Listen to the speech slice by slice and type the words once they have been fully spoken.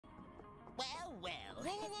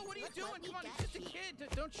whoa, what are you doing? Come on, he's just a kid.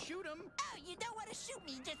 Don't shoot him. Oh, you don't want to shoot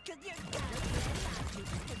me just because you're...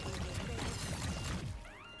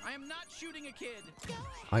 I am not shooting a kid.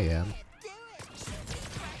 I am.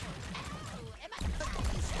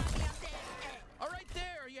 All right,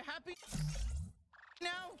 there. Are you happy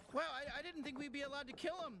now? Well, I didn't think we'd be allowed to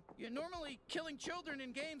kill him. Normally, killing children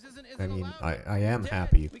in games isn't I mean, allowed. I am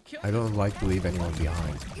happy. I don't like to leave anyone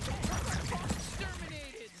behind.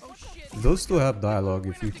 Oh, shit. Those two have dialogue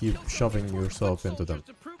if you keep shoving yourself into them.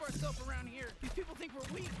 To prove ourselves around here. These people think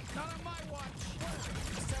we're weak. Not on my watch.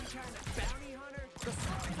 Some kind of bounty hunter? The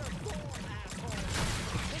Slums are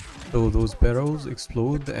full, So those barrels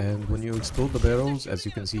explode, and when you explode the barrels, as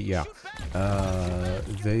you can see, yeah,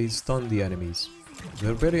 they stun the enemies.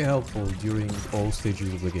 They're very helpful during all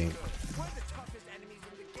stages of the game.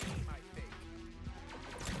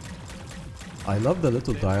 I love the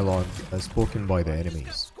little dialogue spoken by the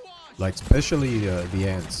enemies. Like, especially the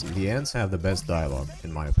ants. The ants have the best dialogue,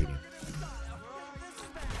 in my opinion.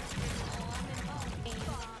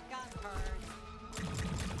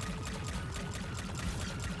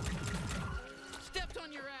 Stepped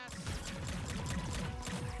on your ass.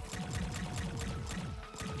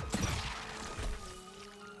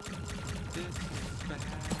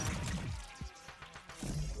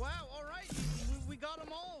 Wow, all right. We got them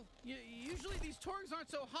all. Usually these torgs aren't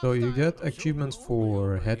so hot. So you get achievements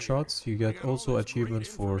for headshots, you get also achievements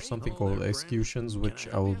for something called executions, which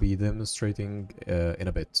I will be demonstrating in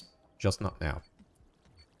a bit, just not now.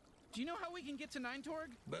 Do you know how we can get to 9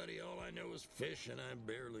 Torg? Buddy, all I know is fish, and I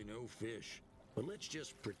barely know fish. But let's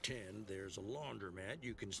just pretend there's a laundromat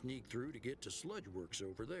you can sneak through to get to Sludge Works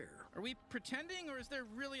over there. Are we pretending, or is there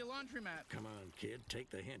really a laundromat? Come on, kid, take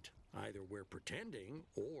the hint. Either we're pretending,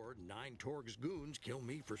 or 9 Torg's goons kill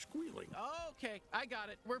me for squealing. Okay, I got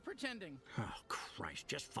it. We're pretending. Oh, Christ,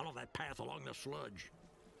 just follow that path along the sludge.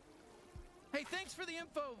 Hey, thanks for the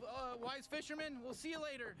info, wise fisherman. We'll see you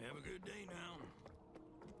later. Have a good day now.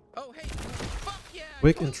 Oh, hey, fuck yeah!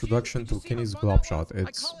 Quick introduction to Kenny's glob shot.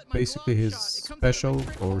 It's basically his special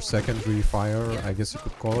or secondary fire, I guess you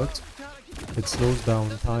could call it. It slows down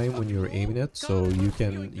time when you're aiming it, so you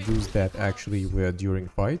can use that actually during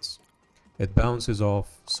fights. It bounces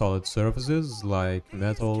off solid surfaces like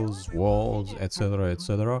metals, walls, etc,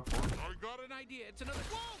 etc.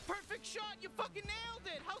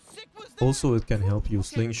 Also, it can help you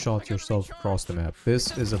slingshot yourself across the map.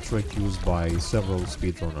 This is a trick used by several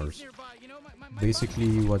speedrunners.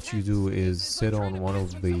 Basically, what you do is sit on one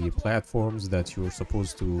of the platforms that you're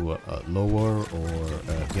supposed to lower or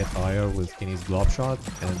get higher with Kenny's glob shot,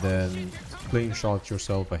 and then slingshot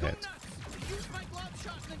yourself ahead.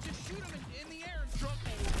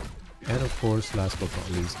 And of course, last but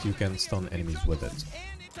not least, you can stun enemies with it.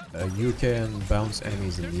 You can bounce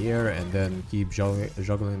enemies in the air and then keep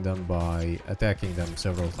juggling them by attacking them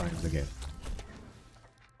several times again.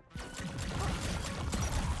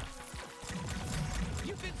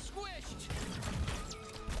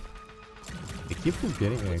 I keep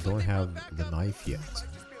forgetting I don't have the knife yet,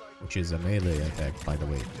 which is a melee attack, by the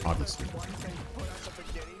way, obviously.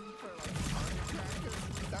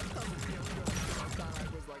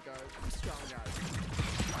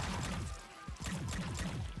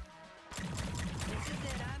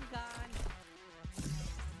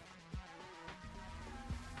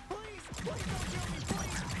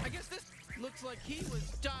 Like he was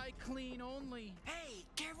die clean only. Hey,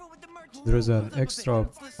 careful with the merch. There is an extra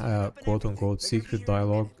quote-unquote secret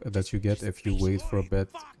dialogue that you get if you wait for a bit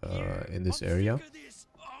in this area.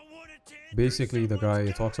 Basically, the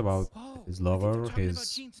guy talks about his lover,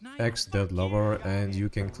 his ex-dead lover, and you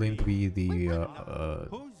can claim to be the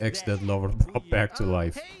ex-dead lover brought back to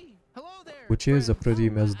life. Which is a pretty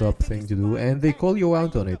messed up thing to do, and they call you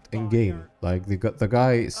out on it in game. Like the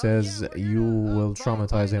guy says you will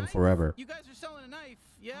traumatize him forever. You guys are selling a knife,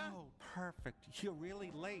 yeah? Oh, perfect. You're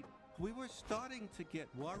really late. We were starting to get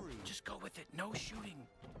worried. Just go with it. No shooting.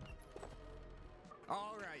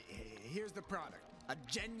 All right, here's the product. A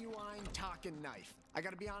genuine talking knife. I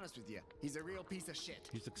gotta be honest with you, he's a real piece of shit.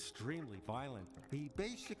 He's extremely violent. He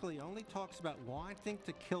basically only talks about wanting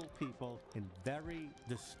to kill people in very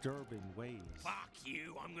disturbing ways. Fuck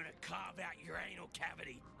you, I'm gonna carve out your anal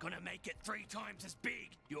cavity. Gonna make it 3 times as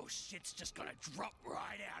big. Your shit's just gonna drop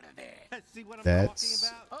right out of there. See what I'm That's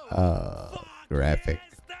talking about? graphic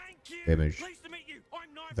image Pleased to meet you. I'm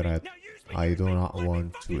Knifey. that Now use me. I do not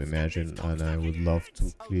want to imagine, and I would love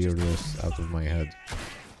to clear this out of my head.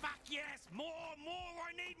 Fuck yes, more,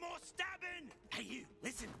 I need more stabbing. Hey you,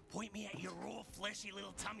 Listen, point me at your raw, fleshy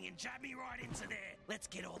little tummy and jab me right into there. Let's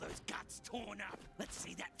get all those guts torn up. Let's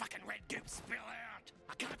see that fucking red goop spill out.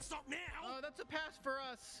 I can't stop now. Oh, that's a pass for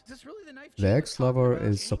us. Is this really the knife? The ex-lover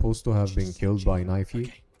is supposed to have been killed by Knifey.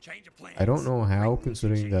 Okay, change of plans. I don't know how,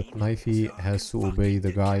 considering that Knifey has to obey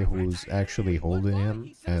the guy who's actually holding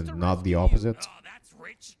him and not the opposite. Oh, that's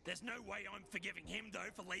rich. There's no way I'm forgiving him, though,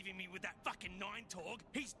 for leaving me with that fucking Nine-Torg.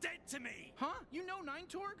 He's dead to me. Huh? You know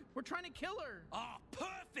Nine-Torg? We're trying to kill her. Oh,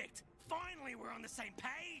 perfect. Finally, we're on the same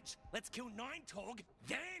page. Let's kill Nine-Torg,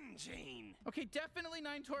 then Gene. Okay, definitely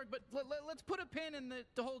Nine-Torg, but let's put a pin in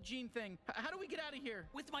the whole Gene thing. How do we get out of here?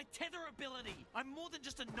 With my tether ability. I'm more than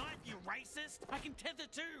just a knife, you racist. I can tether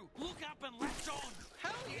too. Look up and latch on.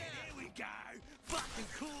 Hell yeah! There we go. Fucking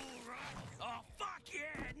cool, right? Oh, fuck yeah.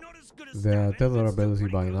 Not as good as The stabbing, tether but still ability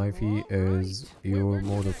by pretty good. Knifey is your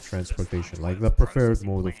mode of transportation, like the preferred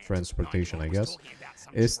mode of transportation, I guess.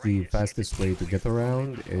 It's the fastest way to get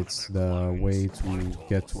around, it's the way to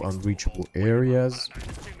get to unreachable areas.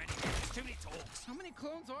 Too many talks. How many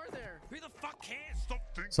clones are there? Who the fuck cares? Stop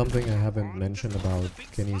thinking. Something I haven't mentioned about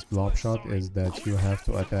Kenny's blob shot is that you have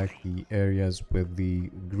to attack the areas with the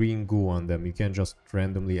green goo on them. You can't just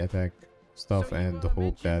randomly attack stuff and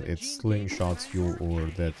hope that it slingshots you or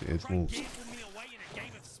that it moves. Gamble me away in a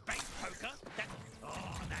game of space poker?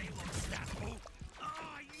 Oh, they look snappable. Oh,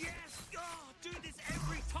 yes. Oh, do this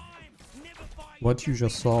every time. Never fire. What you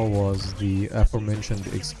just saw was the aforementioned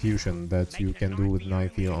execution that you can do with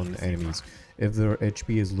Knifey on enemies. If their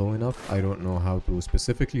HP is low enough, I don't know how to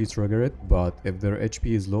specifically trigger it, but if their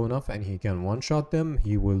HP is low enough and he can one-shot them,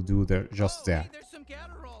 he will do just that. Hey, there's some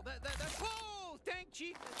Gatterall. Oh, thank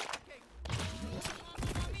Jesus.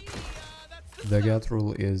 The gat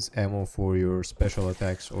rule is ammo for your special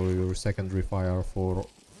attacks or your secondary fire for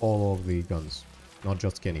all of the guns, not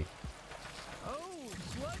just Kenny. Oh,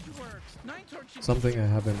 Sludge works. Nine-Torg should Something I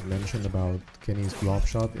haven't mentioned about Kenny's blob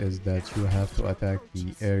shot is that you have to attack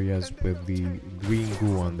the areas with the green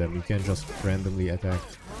goo on them. You can't just randomly attack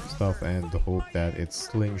stuff and hope that it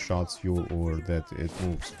slingshots you or that it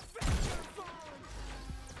moves.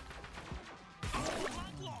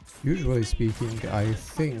 Usually speaking, I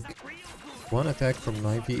think one attack from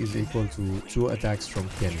Knifey is equal to 2 attacks from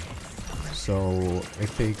Kenny. So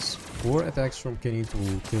it takes 4 attacks from Kenny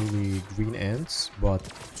to kill the green ants, but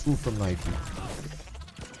 2 from Knifey.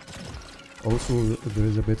 Also, there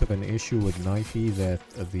is a bit of an issue with Knifey that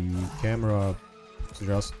the camera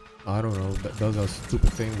just, I don't know, does a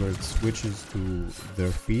stupid thing where it switches to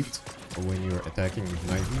their feet when you're attacking with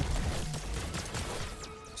Knifey.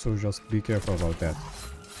 So just be careful about that.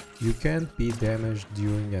 You can't be damaged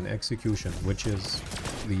during an execution, which is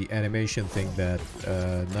the animation thing that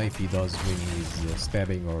Knifey does when he's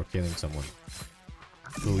stabbing or killing someone.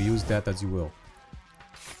 So use that as you will.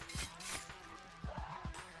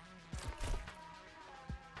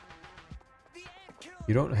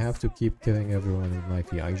 You don't have to keep killing everyone with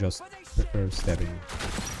Knifey, I just prefer stabbing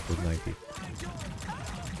with Knifey.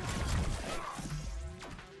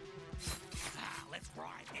 Let's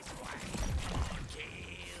ride this way.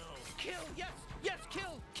 kill. Yes,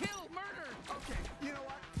 kill, murder. Okay, you know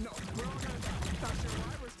what? No, we're all gonna die. Not sure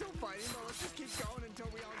why we're still fighting, but let's just keep going until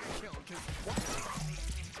we all get killed,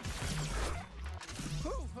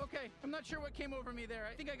 Whew, okay. I'm not sure what came over me there.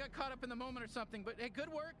 I think I got caught up in the moment or something, but hey,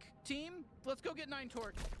 good work, team. Let's go get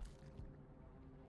Nine-Torg.